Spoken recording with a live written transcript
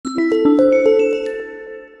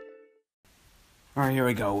All right, here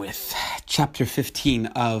we go with chapter 15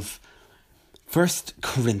 of First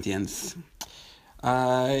Corinthians.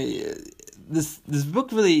 This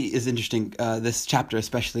book really is interesting. This chapter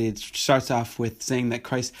especially, it starts off with saying that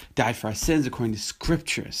Christ died for our sins according to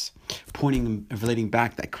Scriptures, pointing and relating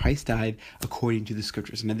back that Christ died according to the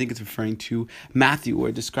Scriptures. And I think it's referring to Matthew, where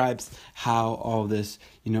it describes how all this,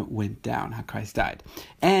 went down, how Christ died,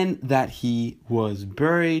 and that he was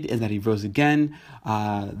buried and that he rose again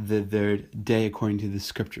the third day according to the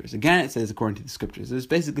Scriptures. Again, it says according to the Scriptures. It's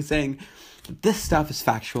basically saying this stuff is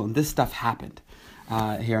factual and this stuff happened.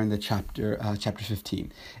 Here in the chapter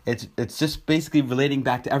 15. It's just basically relating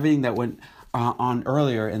back to everything that went on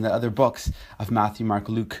earlier in the other books of Matthew, Mark,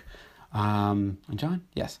 Luke, and John.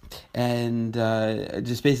 Yes. And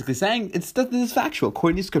just basically saying this is factual,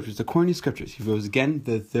 according to Scriptures. He rose again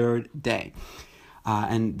the third day.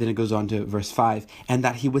 And then it goes on to verse 5. And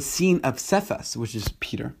that he was seen of Cephas, which is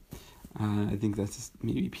Peter. I think that's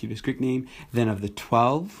maybe Peter's Greek name. Then of the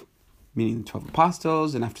 12, meaning the 12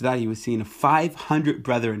 apostles, and after that he was seen of 500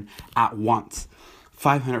 brethren at once.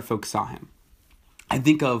 500 folks saw him. I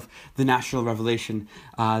think of the natural revelation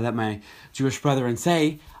that my Jewish brethren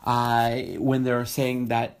say when they're saying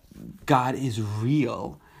that God is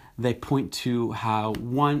real. They point to how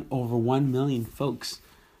over 1 million folks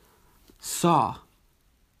saw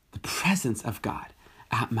the presence of God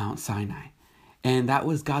at Mount Sinai, and that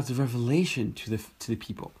was God's revelation to the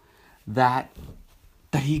people that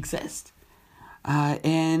he exists.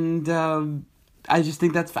 And I just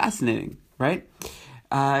think that's fascinating, right?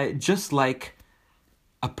 Just like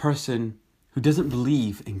a person who doesn't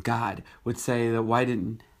believe in God would say that why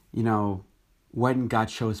didn't God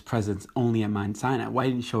show his presence only at Mount Sinai? Why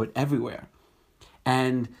didn't he show it everywhere?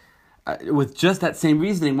 And with just that same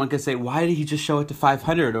reasoning, one could say, why did he just show it to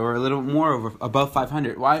 500 or a little more above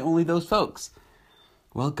 500? Why only those folks?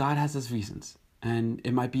 Well, God has his reasons, and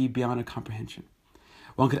it might be beyond our comprehension.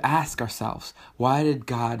 One could ask ourselves, why did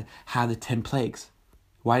God have the 10 plagues?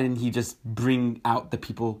 Why didn't he just bring out the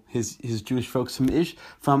people, his Jewish folks from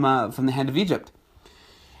the hand of Egypt?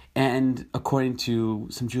 And according to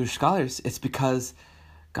some Jewish scholars, it's because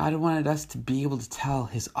God wanted us to be able to tell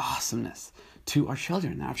his awesomeness to our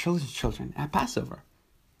children, our children's children at Passover.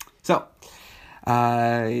 So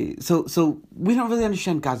we don't really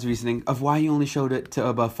understand God's reasoning of why he only showed it to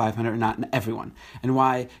above 500 and not everyone, and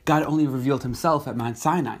why God only revealed himself at Mount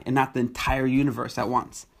Sinai and not the entire universe at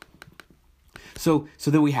once. So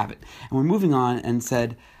there we have it. And we're moving on and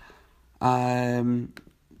said, some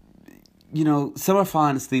are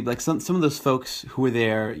falling asleep. Like some of those folks who were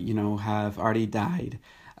there, have already died.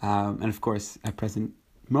 And of course, at present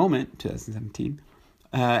moment, 2017,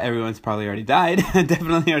 everyone's probably already died,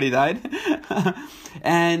 definitely already died.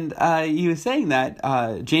 And he was saying that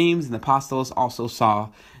James and the apostles also saw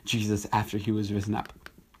Jesus after he was risen up.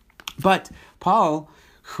 But Paul,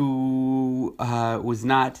 who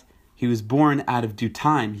he was born out of due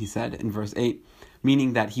time, he said in verse 8,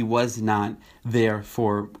 meaning that he was not there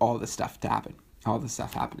for all this stuff to happen, all this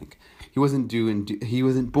stuff happening. He wasn't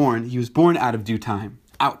born, he was born out of due time,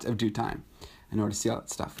 in order to see all that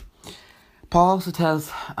stuff. Paul also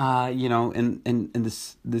tells, in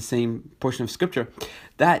the same portion of Scripture,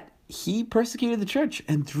 that he persecuted the church,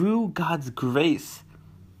 and through God's grace,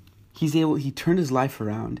 he turned his life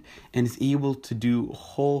around and is able to do a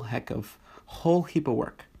whole heap of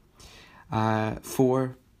work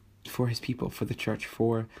for his people, for the church,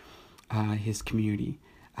 for his community,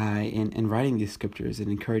 in writing these Scriptures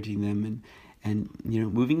and encouraging them and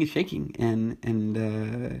moving and shaking and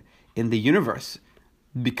in the universe,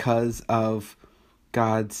 because of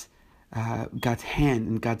God's hand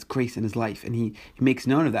and God's grace in his life. And he makes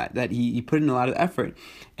note of that he put in a lot of effort,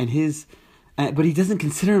 and but he doesn't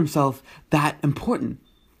consider himself that important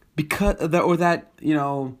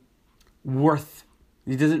worth.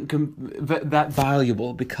 He doesn't that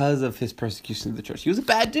valuable because of his persecution of the church. He was a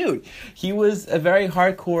bad dude. He was a very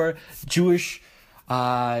hardcore Jewish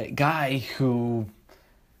guy who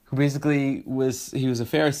basically was a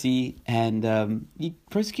Pharisee, and he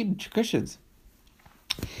persecuted Christians.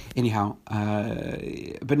 Anyhow,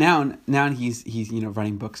 but now he's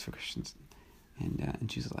writing books for Christians and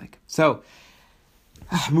Jews alike. So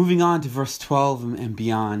moving on to verse 12 and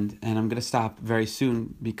beyond, and I'm going to stop very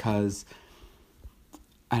soon because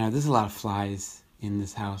I know there's a lot of flies in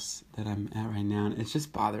this house that I'm at right now, and it's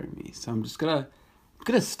just bothering me. So I'm just gonna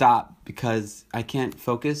stop because I can't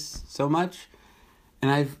focus so much. And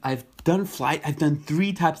I've done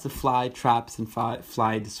 3 types of fly traps and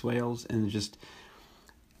fly dissuaders, and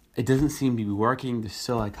it doesn't seem to be working. They're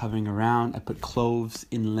still hovering around. I put cloves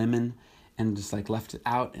in lemon and just left it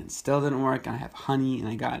out, and it still didn't work. And I have honey, and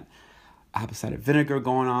I got apple cider vinegar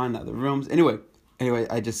going on in other rooms. Anyway,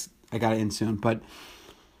 I got it in soon. But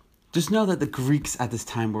just know that the Greeks at this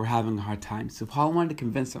time were having a hard time. So Paul wanted to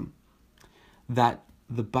convince them that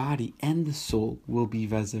the body and the soul will be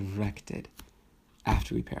resurrected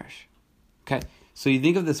after we perish. Okay? So you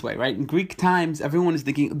think of it this way, right? In Greek times, everyone is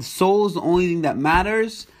thinking the soul is the only thing that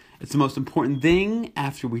matters. It's the most important thing.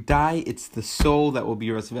 After we die, it's the soul that will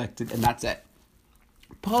be resurrected, and that's it.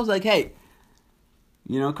 Paul's like, hey,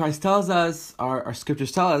 Christ tells us, our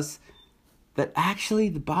scriptures tell us, that actually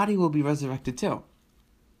the body will be resurrected too.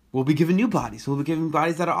 We'll be given new bodies. We'll be given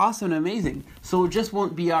bodies that are awesome and amazing. So it just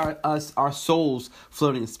won't be our souls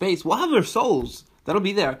floating in space. We'll have our souls. That'll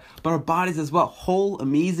be there. But our bodies as well. Whole,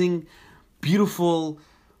 amazing, beautiful,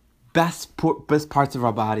 best parts of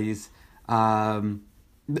our bodies. And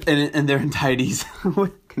their entireties.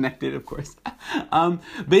 Connected, of course.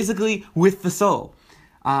 Basically, with the soul.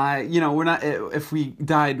 We're not, if we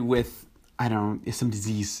died with, some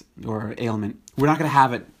disease or ailment, we're not going to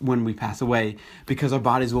have it when we pass away because our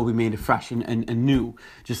bodies will be made fresh and new,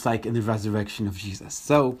 just like in the resurrection of Jesus.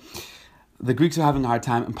 So the Greeks were having a hard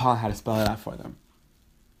time, and Paul had to spell it out for them.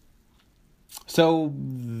 So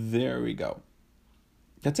there we go.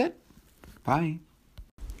 That's it. Bye.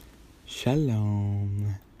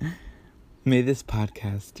 Shalom. May this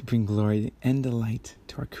podcast bring glory and delight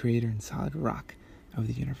to our Creator and solid rock of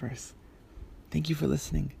the universe. Thank you for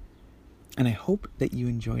listening, and I hope that you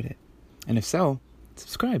enjoyed it. And if so,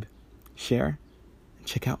 subscribe, share, and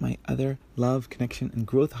check out my other love, connection, and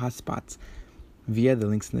growth hotspots via the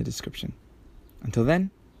links in the description. Until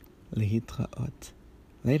then, lehitraot.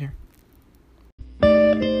 Later.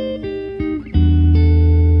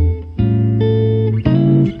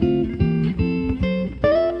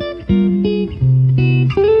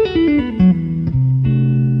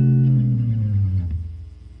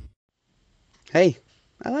 Hey,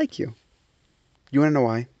 I like you. You want to know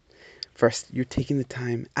why? First, you're taking the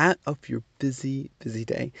time out of your busy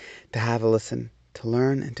day to have a listen, to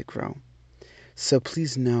learn, and to grow. So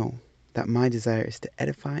please know that my desire is to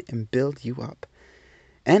edify and build you up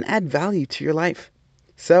and add value to your life.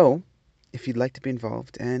 So, if you'd like to be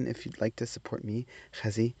involved and if you'd like to support me,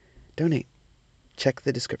 Chazi, donate. Check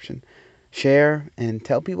the description. Share and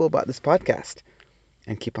tell people about this podcast.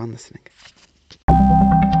 And keep on listening.